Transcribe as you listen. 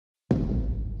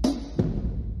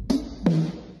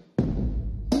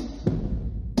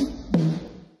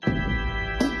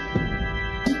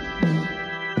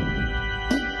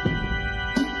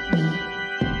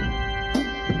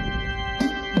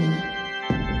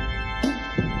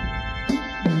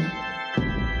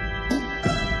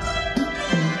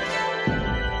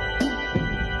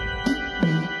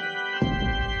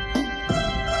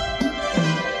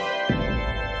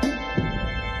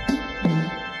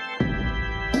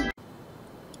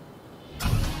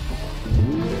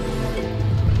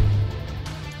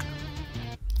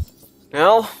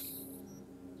Well,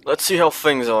 let's see how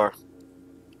things are.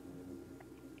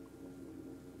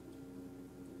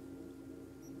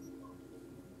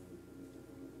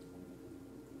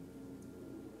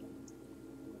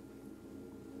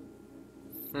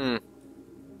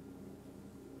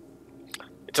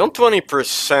 It's on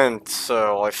 20%,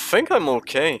 so I think I'm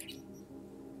okay.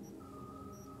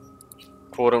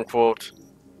 Quote unquote.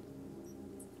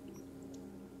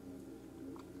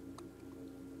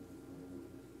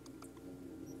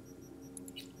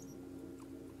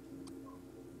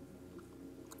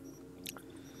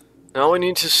 Now we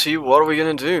need to see what are we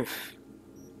gonna do.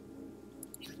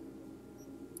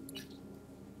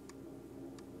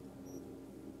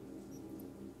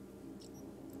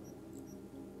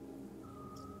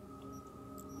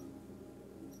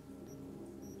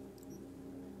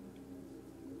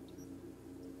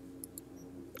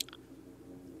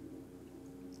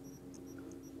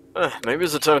 Maybe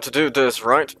it's the time to do this,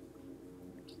 right?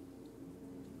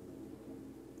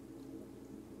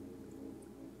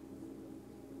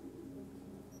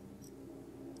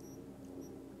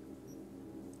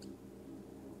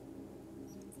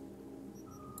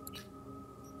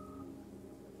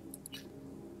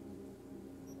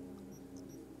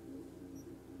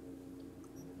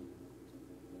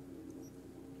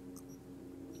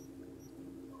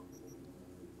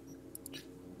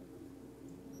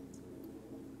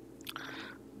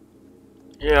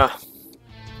 Yeah.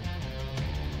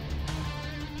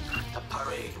 The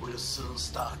parade will soon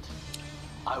start.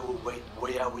 I will wait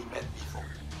where we met before.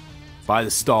 By the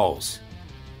stalls.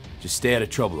 Just stay out of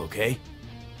trouble, okay?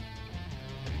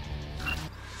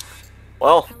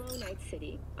 Well, Hello, Night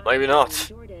City. maybe I'm not.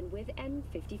 Jordan with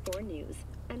N54 News,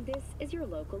 and this is your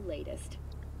local latest.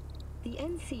 The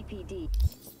NCPD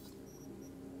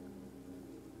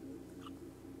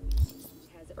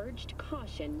has urged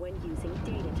caution when using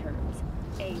data terms.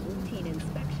 A routine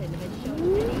inspection has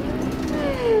shown many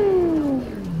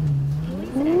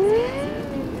police experts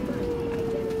confirm the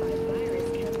identified virus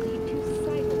can lead to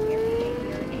cyberware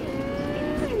failure and, in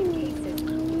extreme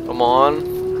cases, Come on.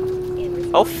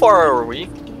 How far are we?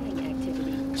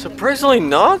 Surprisingly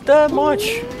not that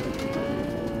much.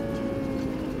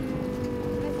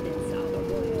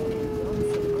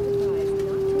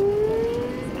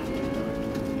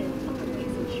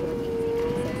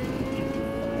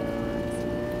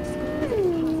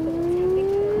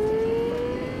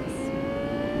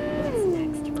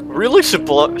 Really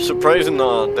surprising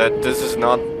that this is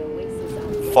not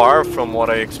far from what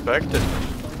I expected.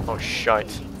 Oh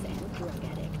shite.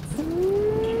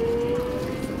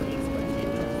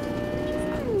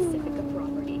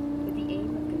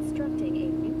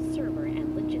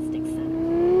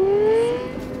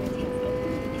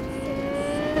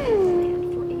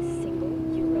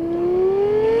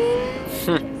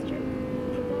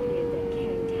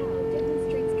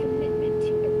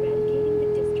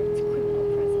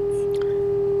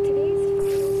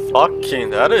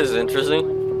 Fucking, that is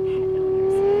interesting.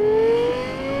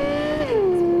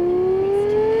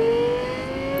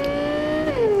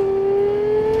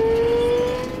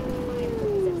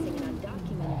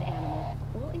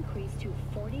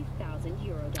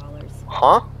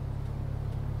 Huh?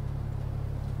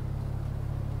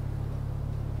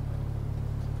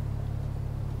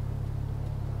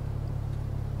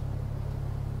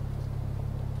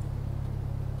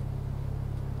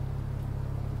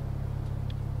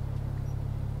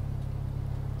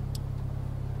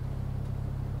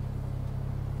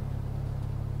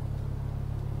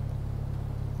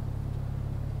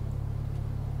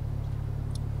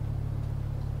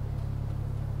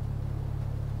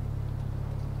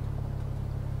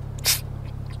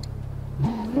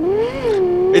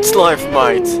 It's life,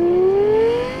 mate.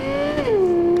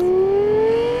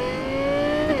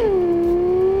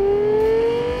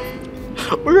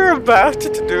 We're about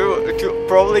to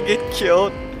probably get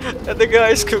killed, and the guy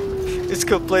is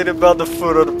complaining about the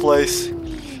food of the place.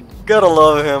 Gotta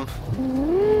love him.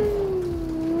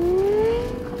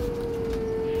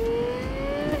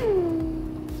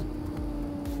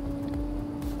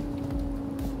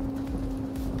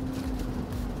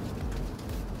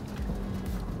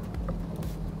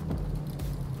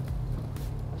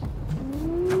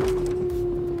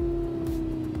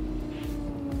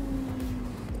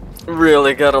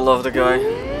 Really gotta love the guy.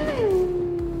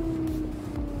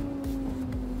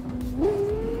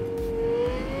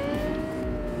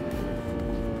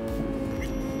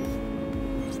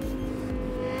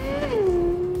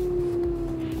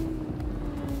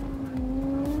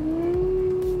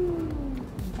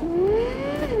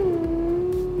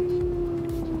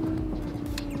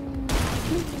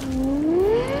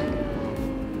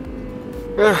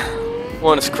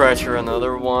 One scratch or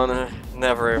another one,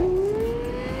 never,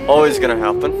 always gonna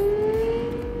happen.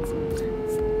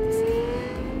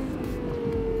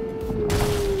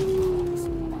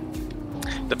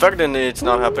 The fact that it's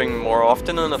not happening more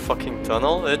often in a fucking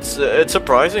tunnel, it's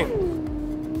surprising.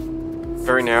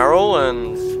 Very narrow,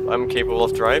 and I'm capable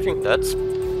of driving. That's.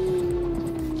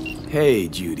 Hey,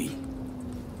 Judy.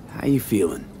 How you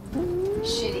feeling?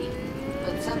 Shitty,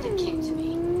 but something came to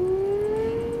me.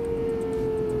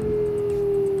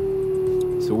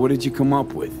 So what did you come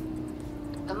up with?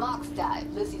 The Mox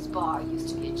died. Lizzie's bar used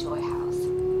to be a joy house.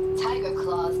 Tiger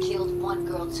Claws killed one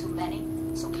girl too many,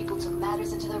 so people took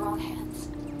matters into their own hands.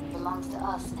 Belongs to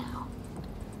us now.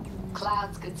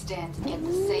 Clouds could stand to get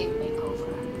the same makeover.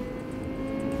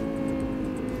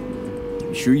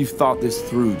 You sure you've thought this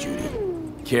through, Judy?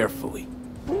 Carefully.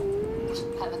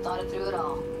 Haven't thought it through at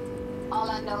all. All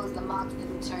I know is the Mox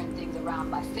didn't turn things around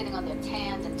by sitting on their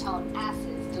tans and toned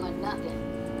asses doing nothing.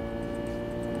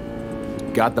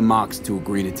 Got the Mox to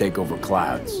agree to take over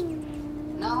Clouds.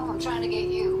 No, I'm trying to get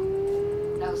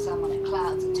you. Know someone at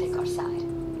Clouds and take our side.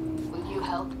 Will you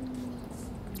help?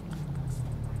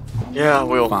 Yeah, I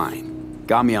will. Fine.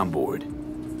 Got me on board.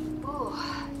 Ooh,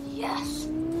 yes.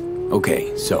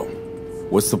 Okay, so,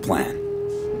 what's the plan?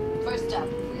 First up,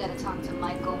 we gotta talk to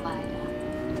Michael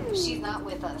Maida. If she's not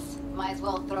with us, might as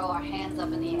well throw our hands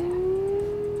up in the air.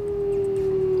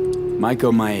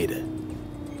 Maiko Maeda.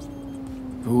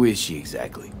 Who is she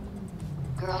exactly?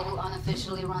 Girl who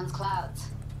unofficially runs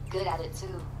Clouds. Good at it,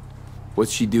 too.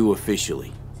 What's she do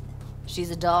officially?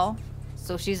 She's a doll,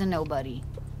 so she's a nobody.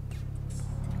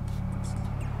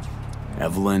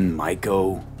 Evelyn,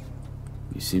 Maiko.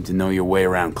 You seem to know your way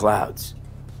around Clouds.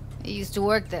 I used to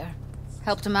work there.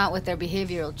 Helped them out with their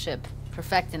behavioral chip,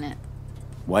 perfecting it.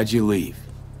 Why'd you leave?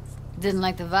 Didn't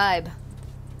like the vibe.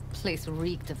 Place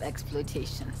reeked of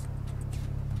exploitation.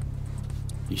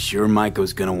 You sure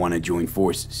Maiko's gonna want to join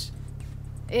forces?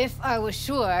 If I was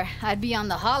sure, I'd be on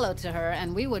the hollow to her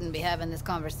and we wouldn't be having this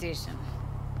conversation.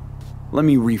 Let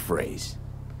me rephrase.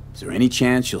 Is there any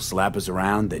chance she'll slap us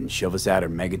around and shove us out her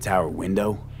mega tower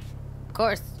window? Of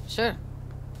course, sure.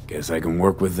 Guess I can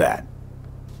work with that.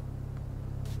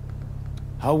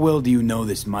 How well do you know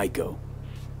this Maiko?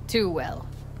 Too well.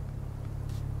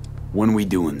 When we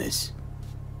doing this?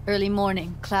 Early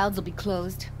morning, Clouds will be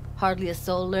closed. Hardly a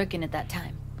soul lurking at that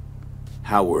time.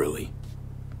 How early?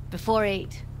 Before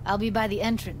 8, I'll be by the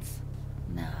entrance.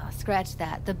 No, scratch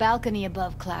that. The balcony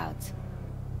above Clouds.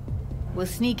 We'll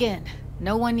sneak in.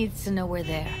 No one needs to know we're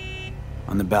there.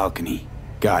 On the balcony.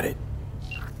 Got it.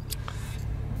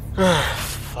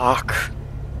 Fuck.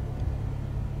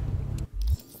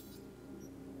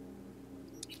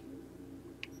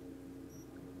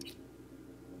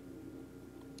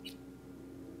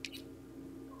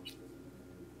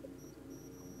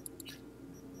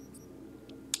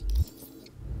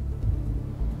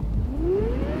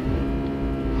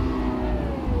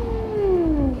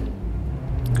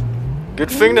 Good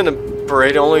thing that the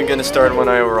parade only gonna start when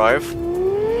I arrive.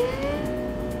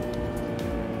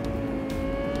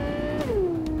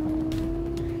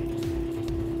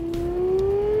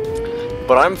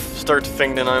 But I'm start to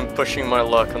think that I'm pushing my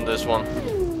luck on this one.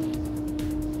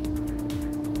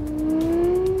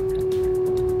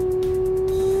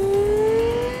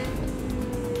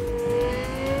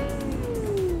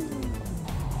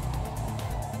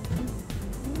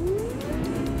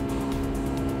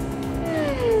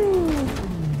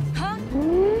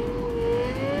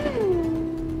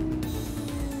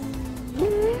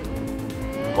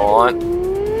 Come on.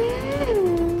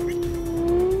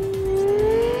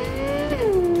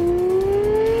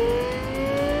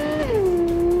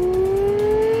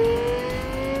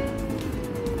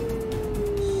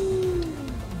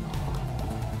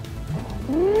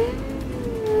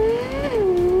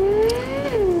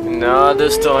 Not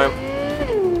this time.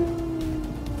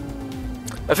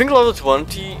 I think level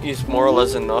 20 is more or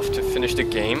less enough to finish the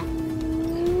game.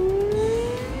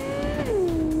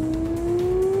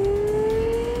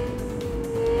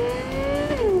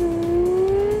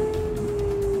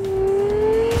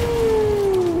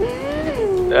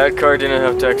 That car didn't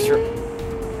have texture.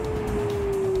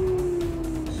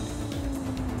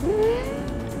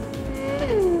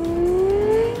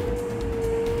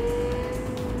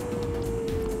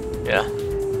 Yeah.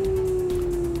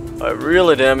 I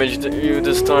really damaged you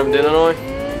this time, didn't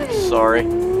I? Sorry.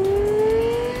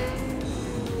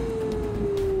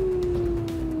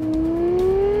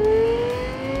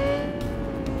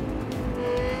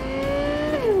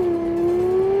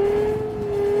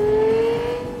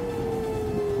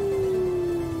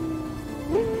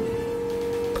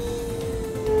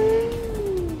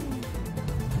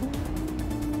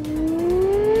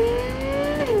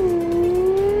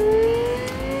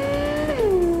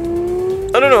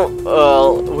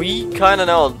 kinda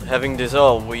now having this,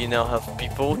 oh, we now have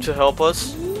people to help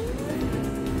us.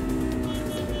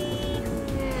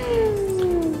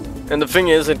 And the thing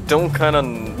is, I don't kinda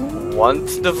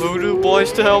want the voodoo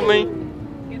boys to help me.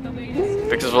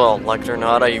 Because, well, like it or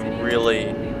not, I really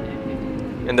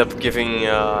end up giving,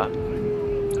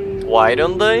 why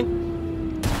don't they?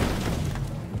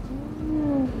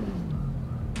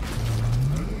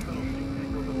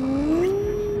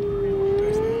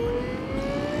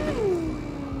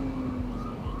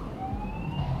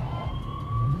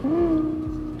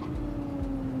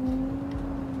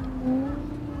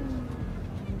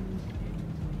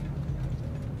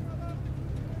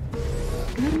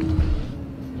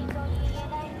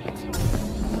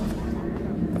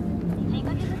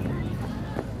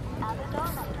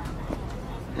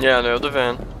 Yeah, no, the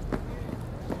van.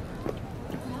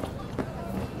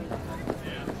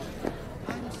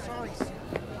 I'm sorry, sir.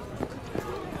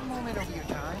 A moment of your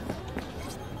time.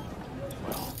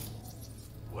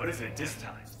 What is it this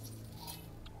time?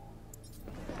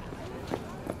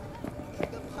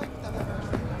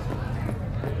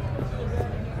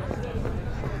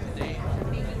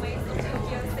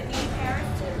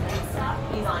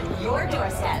 Is on your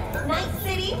doorstep. Night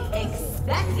City,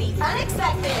 expect the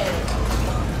unexpected.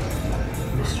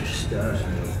 Mr. Stars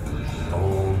me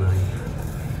all night,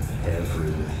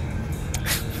 every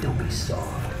night. Don't be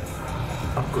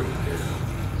soft. Upgrade now.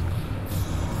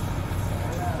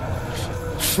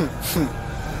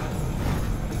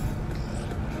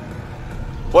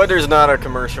 Why there's not a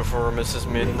commercial for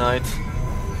Mrs. Midnight?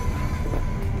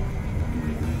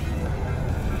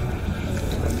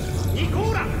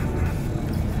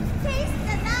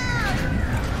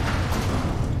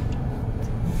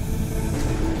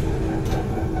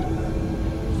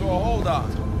 So hold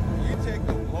on. You take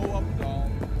the blow up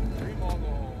doll, 3 more go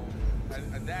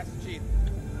home, and that's cheating.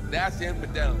 That's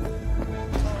infidelity.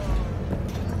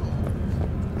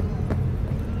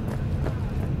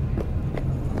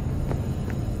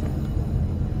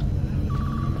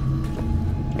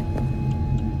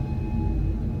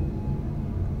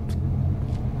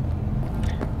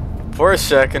 For a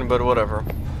second, but whatever.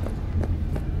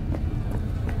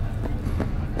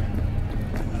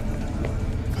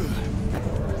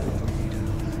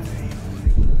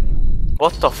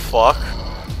 What the fuck?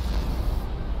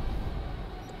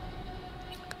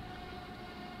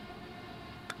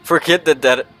 Forget that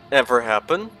that ever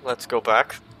happened. Let's go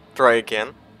back. Try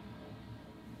again.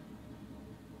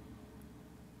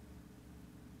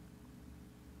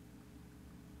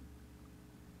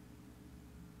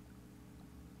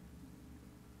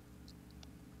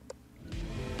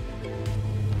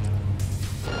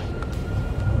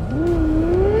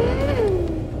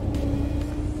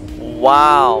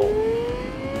 Wow.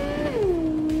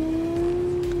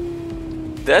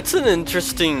 That's an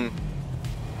interesting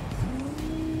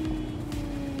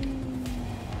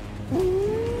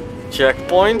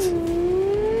checkpoint.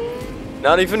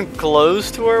 Not even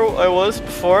close to where I was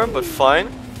before, but fine.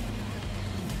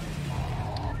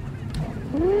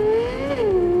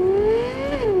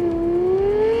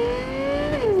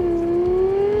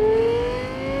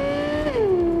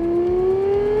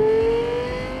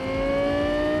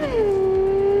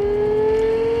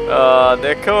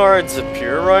 That car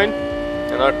disappeared, right?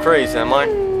 I'm not crazy, am I?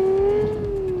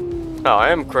 Oh, I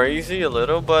am crazy a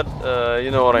little, but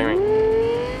you know what I mean.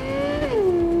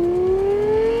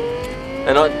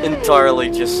 And not entirely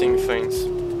just seeing things.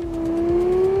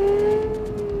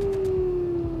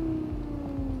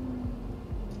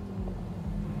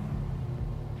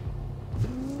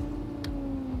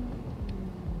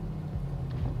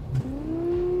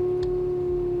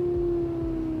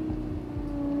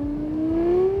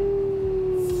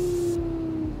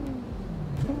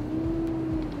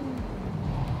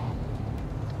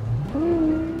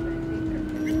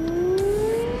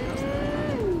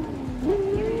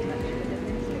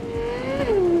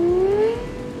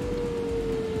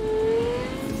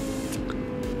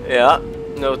 Yeah,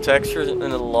 no textures in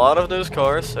a lot of those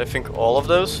cars. I think all of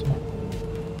those.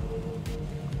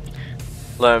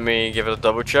 Let me give it a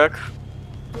double check.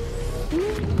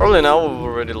 Probably now we've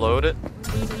already loaded.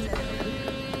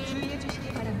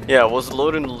 Yeah, it was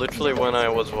loading literally when I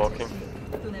was walking.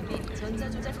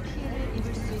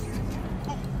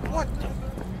 What?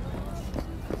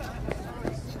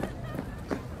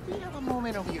 Do you have a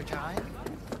moment of your time?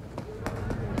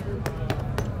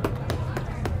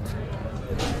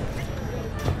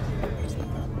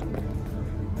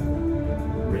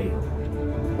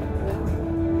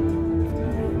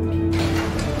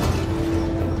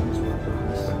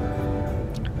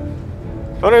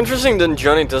 But interesting that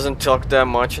Johnny doesn't talk that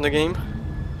much in the game.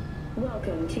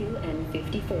 Welcome to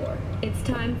N54. It's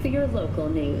time for your load. local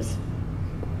news.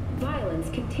 Violence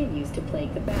continues to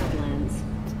plague the Badlands.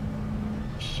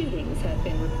 Shootings have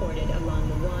been reported along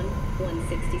the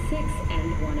 166,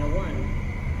 and 101.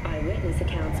 Eyewitness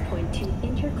accounts point to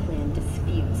inter-clan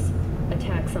disputes.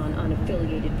 Attacks on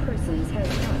unaffiliated persons have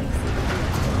not exceeded the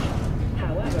average.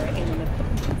 However, in an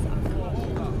abundance of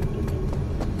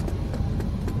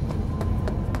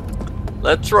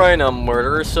Let's try and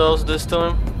murder ourselves this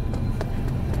time.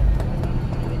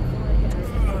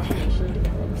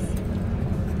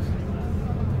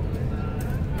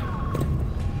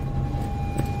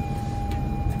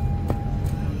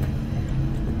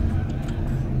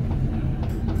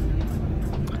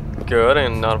 Good,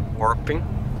 and not warping.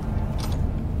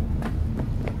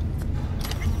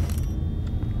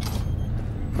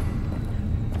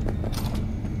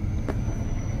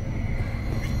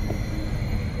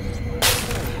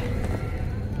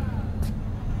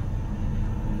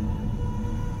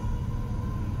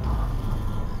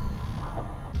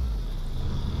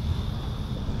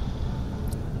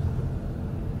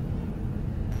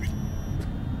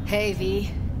 Hey,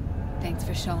 V. Thanks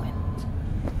for showing.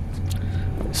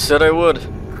 Said I would.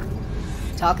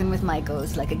 Talking with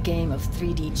Maiko's like a game of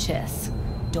 3D chess.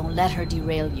 Don't let her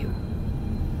derail you.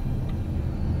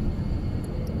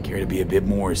 Care to be a bit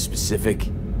more specific?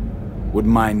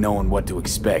 Wouldn't mind knowing what to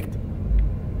expect.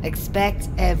 Expect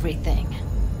everything.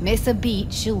 Miss a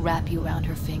beat, she'll wrap you around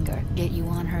her finger, get you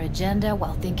on her agenda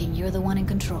while thinking you're the one in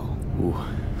control. Ooh.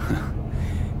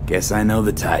 Guess I know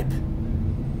the type.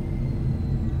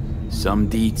 Some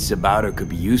deets about her could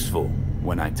be useful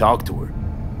when I talk to her,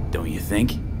 don't you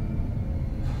think?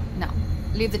 No,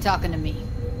 leave the talking to me.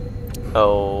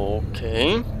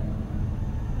 Okay.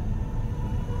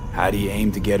 How do you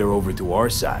aim to get her over to our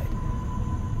side?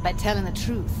 By telling the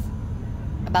truth.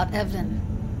 About Evelyn,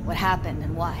 what happened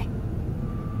and why.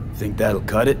 Think that'll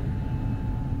cut it?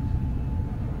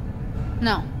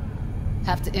 No.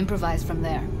 Have to improvise from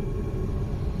there.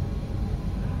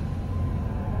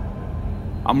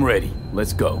 I'm ready.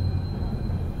 Let's go.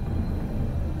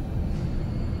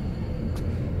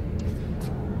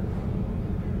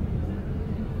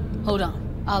 Hold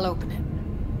on. I'll open it.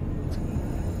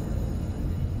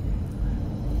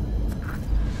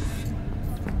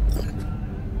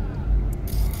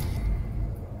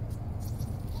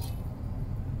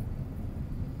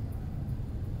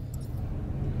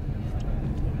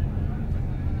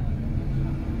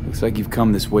 Looks like you've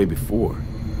come this way before.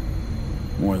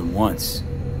 More than once.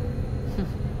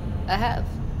 I have.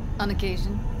 On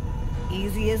occasion.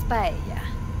 Easy as paella.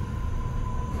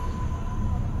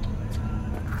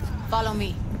 Follow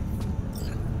me.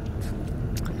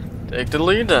 Take the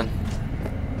lead then.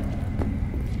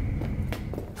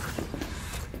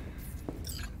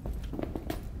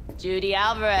 Judy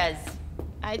Alvarez.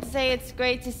 I'd say it's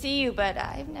great to see you, but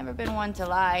I've never been one to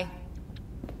lie.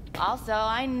 Also,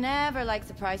 I never like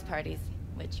surprise parties,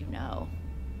 which you know.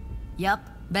 Yup,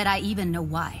 bet I even know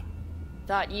why.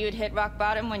 Thought you'd hit rock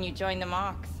bottom when you joined the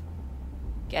Mox.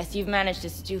 Guess you've managed to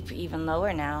stoop even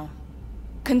lower now.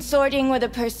 Consorting with a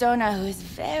persona who is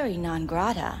very non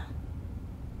grata.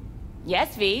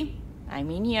 Yes, V. I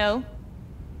mean you.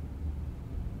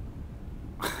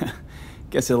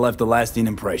 Guess it left a lasting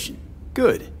impression.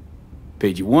 Good.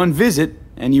 Paid you one visit,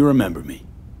 and you remember me.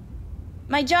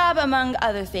 My job, among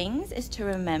other things, is to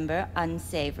remember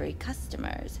unsavory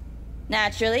customers.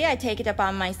 Naturally, I take it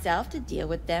upon myself to deal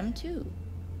with them, too.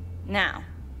 Now,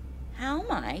 how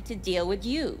am I to deal with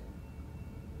you?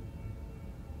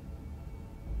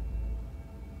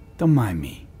 Don't mind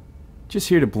me. Just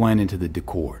here to blend into the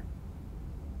decor.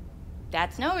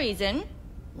 That's no reason.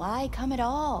 Why come at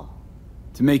all?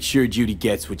 To make sure Judy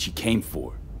gets what she came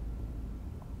for.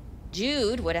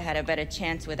 Jude would have had a better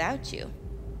chance without you.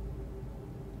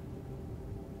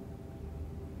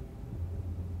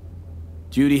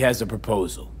 Judy has a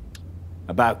proposal.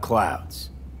 About clouds.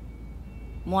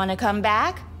 Wanna come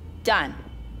back? Done.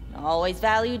 Always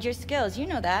valued your skills, you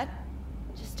know that.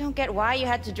 Just don't get why you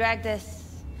had to drag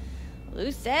this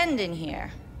loose end in here.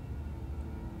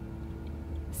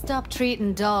 Stop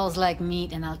treating dolls like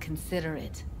meat and I'll consider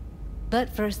it. But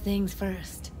first things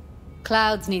first.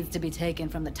 Clouds needs to be taken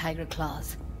from the Tiger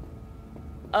Claws.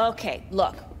 Okay,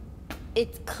 look.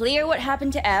 It's clear what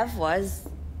happened to Ev was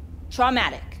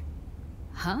traumatic.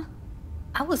 Huh?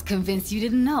 I was convinced you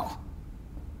didn't know.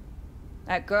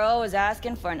 That girl was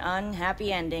asking for an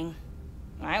unhappy ending.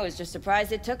 I was just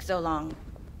surprised it took so long.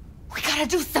 We gotta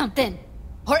do something!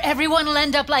 Or everyone will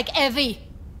end up like Evie!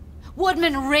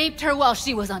 Woodman raped her while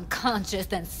she was unconscious,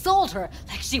 then sold her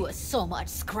like she was so much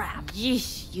scrap.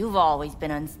 Yeesh, you've always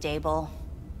been unstable.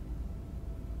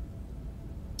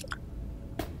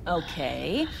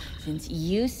 Okay, since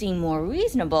you seem more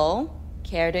reasonable,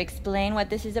 care to explain what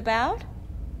this is about?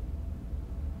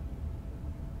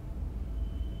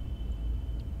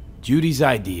 Judy's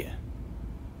idea.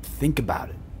 Think about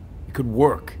it. It could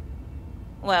work.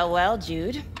 Well, well,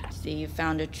 Jude. See, you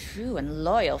found a true and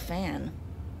loyal fan.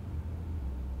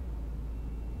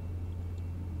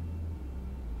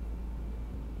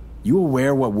 You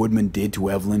aware what Woodman did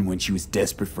to Evelyn when she was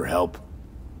desperate for help?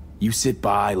 You sit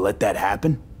by, let that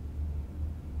happen?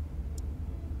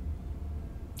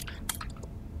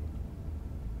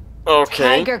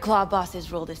 Okay. Tiger Claw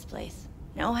bosses rule this place.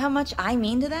 Know how much I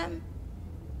mean to them?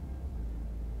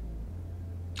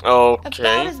 Okay.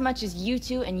 About as much as you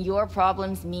two and your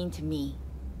problems mean to me.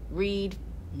 Read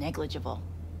negligible.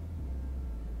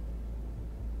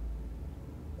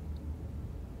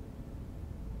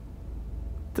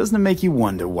 Doesn't it make you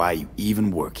wonder why you even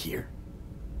work here?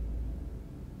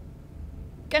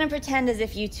 Gonna pretend as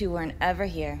if you two weren't ever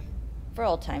here. For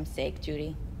old time's sake,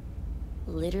 Judy.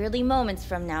 Literally moments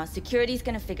from now, security's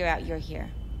gonna figure out you're here.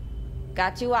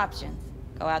 Got two options.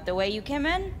 Go out the way you came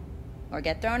in, or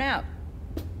get thrown out.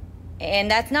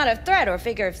 And that's not a threat or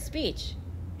figure of speech.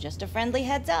 Just a friendly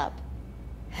heads up.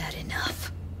 Had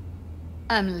enough.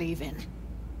 I'm leaving.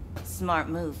 Smart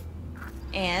move.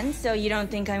 And so you don't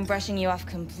think I'm brushing you off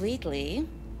completely,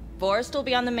 Forrest will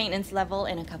be on the maintenance level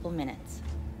in a couple minutes.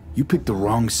 You picked the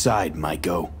wrong side,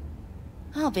 Maiko.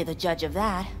 I'll be the judge of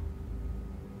that.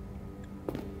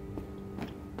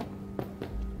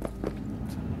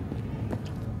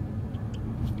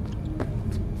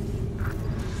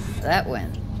 That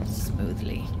went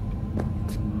smoothly.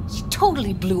 She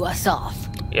totally blew us off.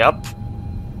 Yep.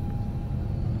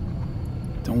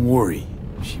 Don't worry.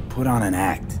 She put on an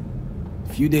act.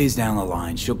 A few days down the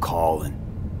line, she'll call and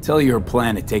tell you her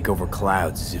plan to take over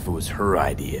Clouds as if it was her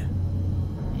idea.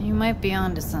 You might be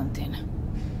onto something.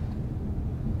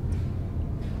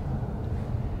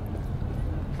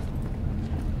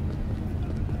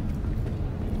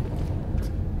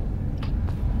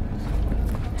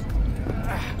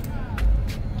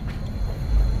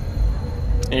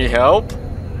 Need help?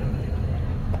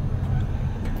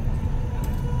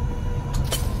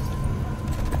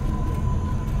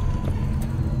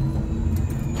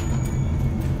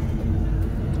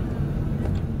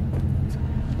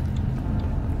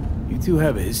 You two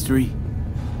have a history?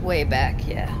 Way back,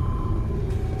 yeah.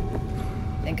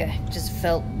 Think I just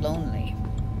felt lonely.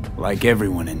 Like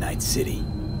everyone in Night City.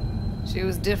 She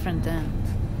was different then.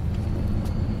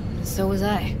 So was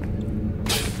I.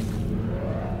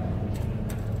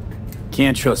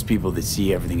 Can't trust people that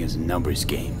see everything as a numbers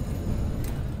game.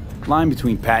 Line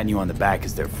between patting you on the back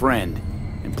as their friend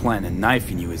and planting a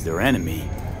knife in you as their enemy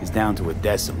is down to a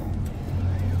decimal.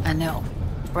 I know.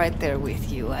 Right there with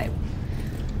you,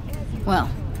 well,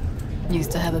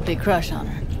 used to have a big crush on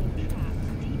her.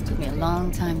 Took me a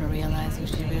long time to realize who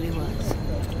she really was.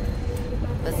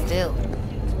 But still,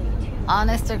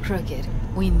 honest or crooked,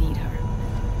 we need her.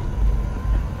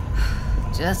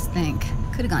 Just think,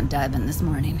 could have gone diving this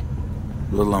morning.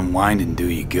 A little unwinding do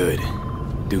you good.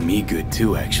 Do me good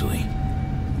too, actually.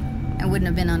 I wouldn't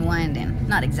have been unwinding,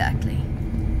 not exactly.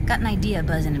 Got an idea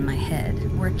buzzing in my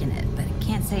head, working it, but I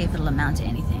can't say if it'll amount to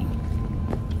anything.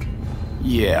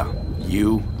 Yeah,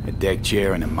 you, a deck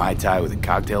chair, and a Mai Tai with a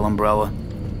cocktail umbrella?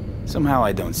 Somehow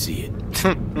I don't see it.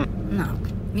 No,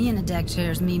 me and a deck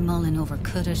chair's me mulling over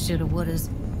coulda, shoulda, wouldas.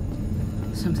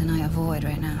 Something I avoid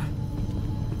right now.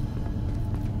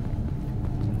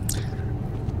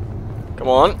 Come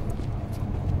on.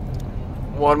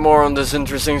 One more on this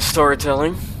interesting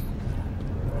storytelling.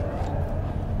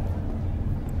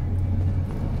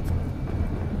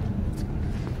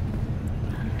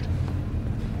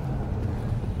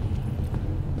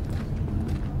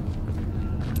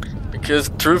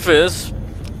 Because truth is,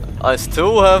 I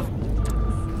still have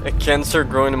a cancer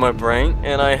growing in my brain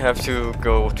and I have to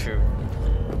go to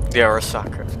the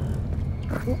Arasaka.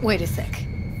 Wait a sec.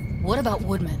 What about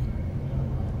Woodman?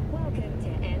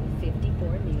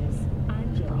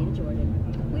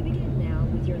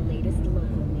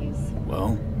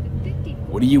 Well,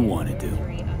 what do you want to do?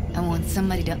 I want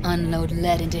somebody to unload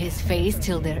lead into his face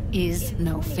till there is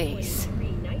no face.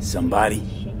 Somebody?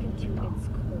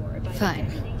 Fine.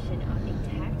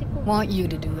 Want you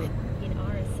to do it.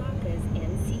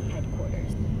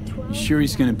 You sure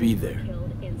he's gonna be there?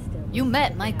 You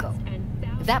met Maiko.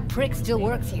 If that prick still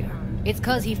works here, it's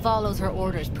cause he follows her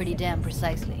orders pretty damn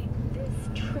precisely.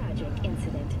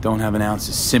 Don't have an ounce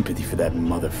of sympathy for that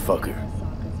motherfucker.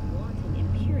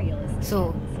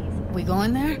 So, we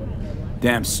going there?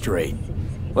 Damn straight.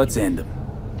 Let's end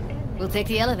him. We'll take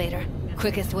the elevator.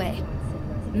 Quickest way.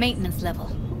 Maintenance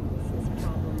level.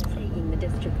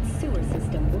 district's sewer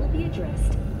system will be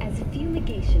addressed as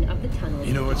fumigation of the tunnels.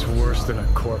 You know what's worse than a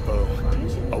corpo?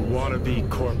 A wannabe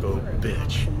corpo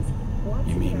bitch.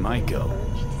 You mean Maiko?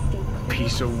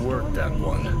 Piece of work, that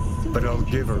one. But I'll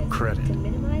give her credit.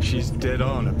 She's dead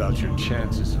on about your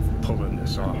chances of pulling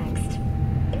this off. Next,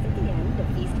 if at the end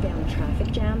of eastbound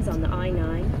traffic jams on the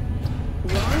I-9,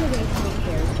 long-awaited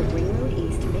repairs to Ring Road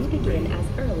East may begin as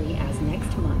early as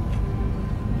next month.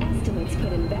 Estimates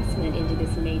put investment into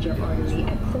this major artery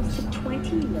at close to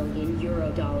 20 million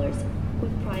euro dollars,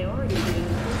 with priority being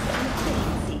placed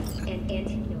on efficiency and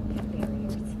anti-no-cut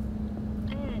barriers.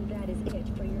 And that is it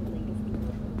for your latest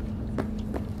look.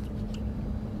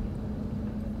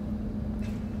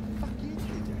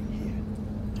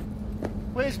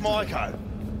 Where's Maiko?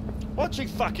 Why'd she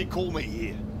fucking call me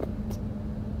here?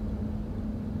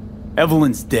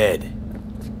 Evelyn's dead.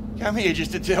 Come here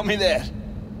just to tell me that?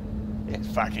 It's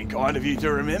fucking kind of you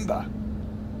to remember.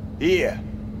 Here.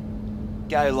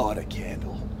 Go light a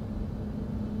candle.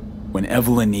 When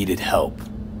Evelyn needed help,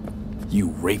 you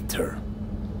raped her.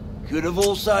 Could have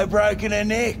also broken her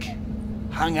neck.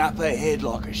 Hung up her head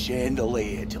like a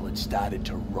chandelier till it started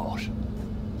to rot.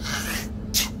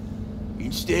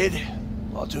 Instead,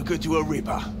 I took her to a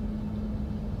ripper.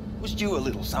 Was due a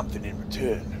little something in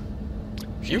return.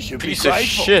 She should be piece of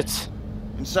grateful. shit.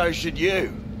 And so should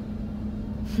you.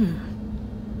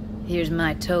 Here's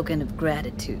my token of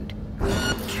gratitude.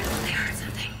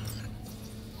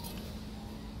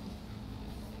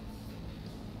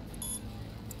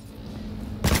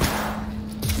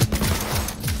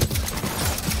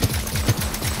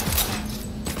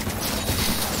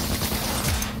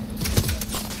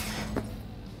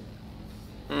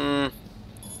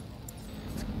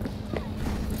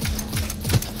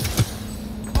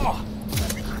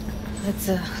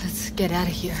 Let's get out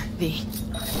of here, V.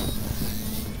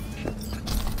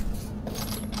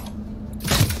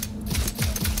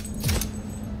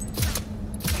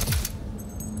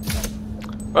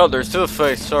 Well, there's still a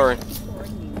face, sorry.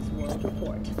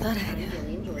 Thought I'd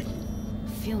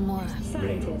feel more.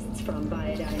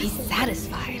 Be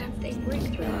satisfied.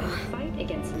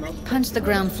 Punch the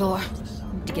ground floor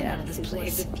to get out of this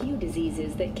place.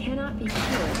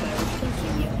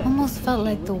 Almost felt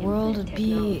like the world would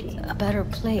be a better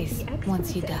place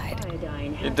once he died.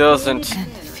 It doesn't.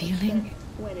 And the feeling,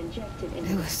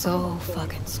 it was so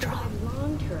fucking strong.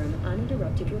 Long-term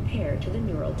uninterrupted repair to the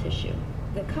neural tissue.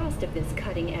 The cost of this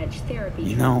cutting-edge therapy.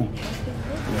 You know,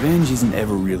 revenge isn't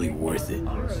ever really worth it.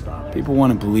 People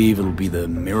want to believe it'll be the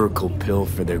miracle pill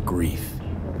for their grief.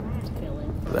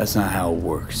 But that's not how it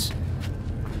works.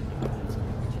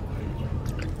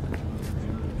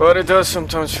 But it does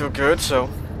sometimes feel good, so.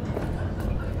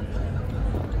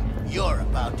 You're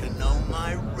about to know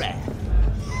my wrath.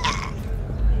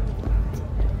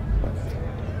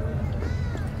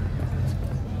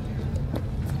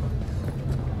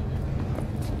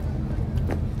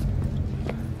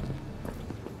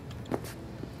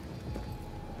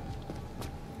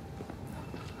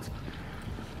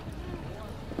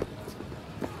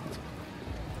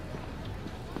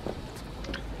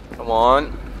 Come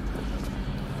on.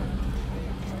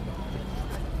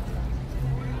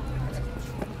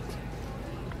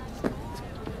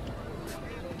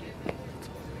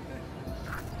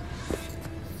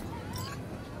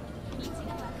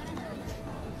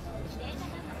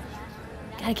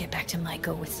 Gotta get back to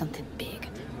Maiko with something big.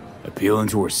 Appealing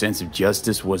to her sense of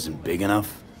justice wasn't big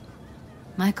enough?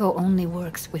 Maiko only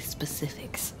works with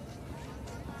specifics.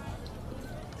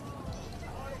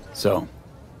 So,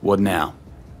 what now?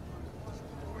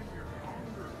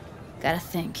 Gotta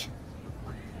think.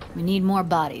 We need more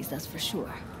bodies, that's for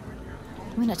sure.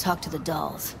 I'm gonna talk to the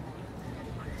dolls.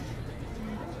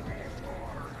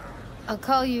 I'll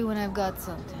call you when I've got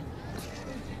something.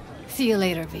 See you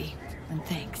later, V. And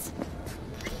thanks.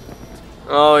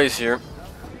 Oh, he's here.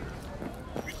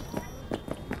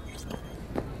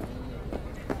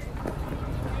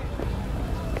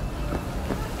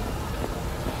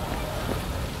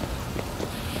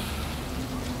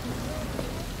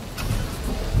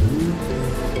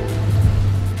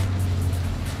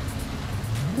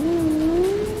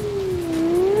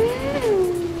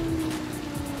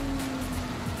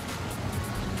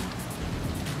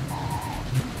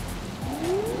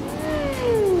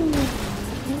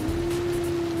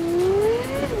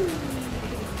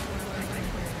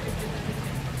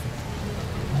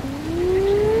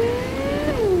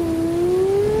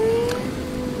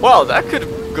 Wow, that could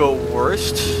go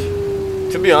worst.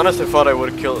 To be honest, I thought I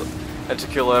would have had to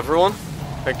kill everyone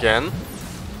again.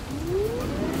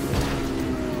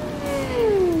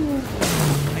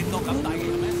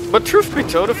 But truth be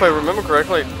told, if I remember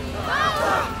correctly,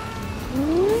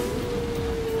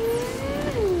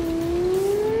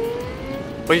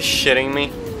 Are you shitting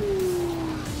me?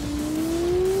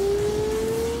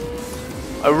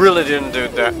 I really didn't do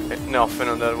that nothing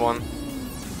on that one.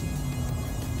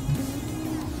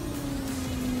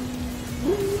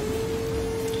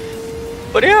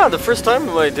 But yeah, the first time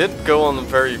I did go on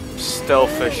very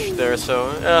stealthish there,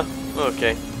 so yeah,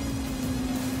 okay.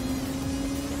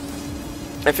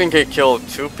 I think I killed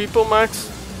 2 people max.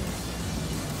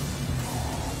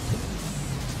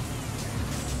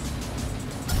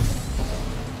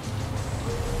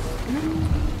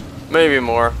 Maybe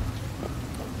more.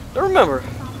 Don't remember.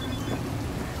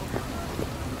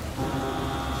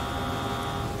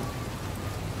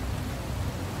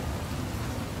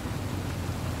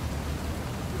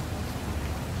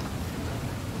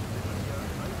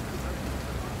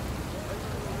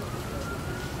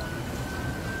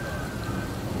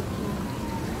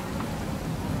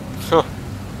 Huh.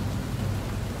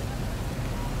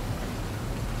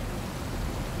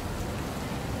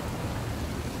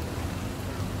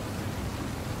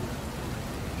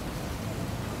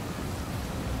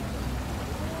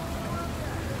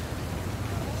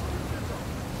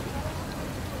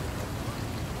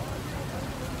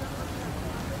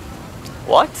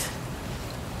 What?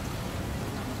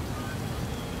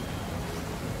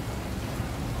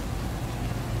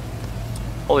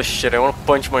 Holy shit, I want to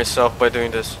punch myself by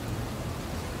doing this.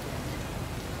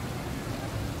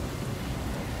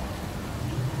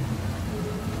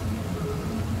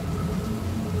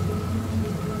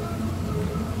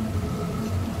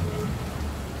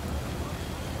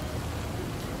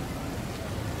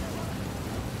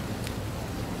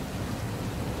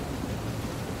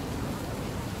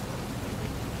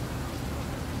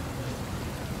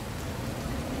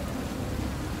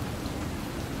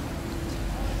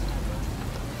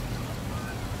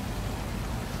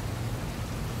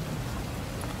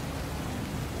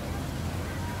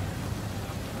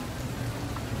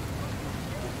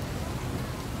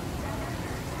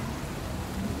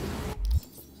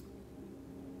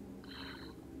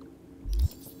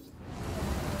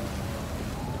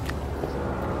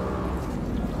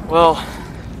 Well,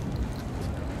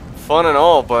 fun and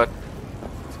all, but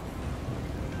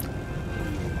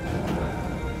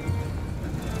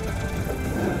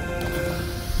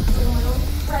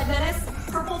Red Menace,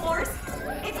 Purple Force,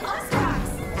 it's us tracks.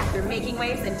 After making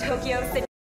waves in Tokyo City.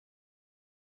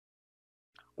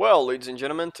 well, ladies and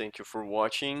gentlemen, thank you for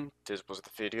watching. This was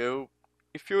the video.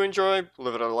 If you enjoyed,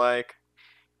 leave it a like.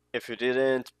 If you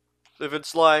didn't, leave a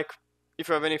dislike. If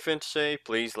you have anything to say,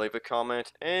 please leave a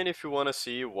comment. And if you want to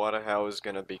see what the hell is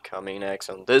gonna be coming next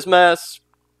on this mess,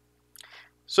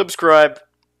 subscribe.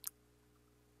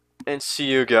 And see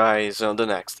you guys on the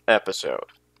next episode.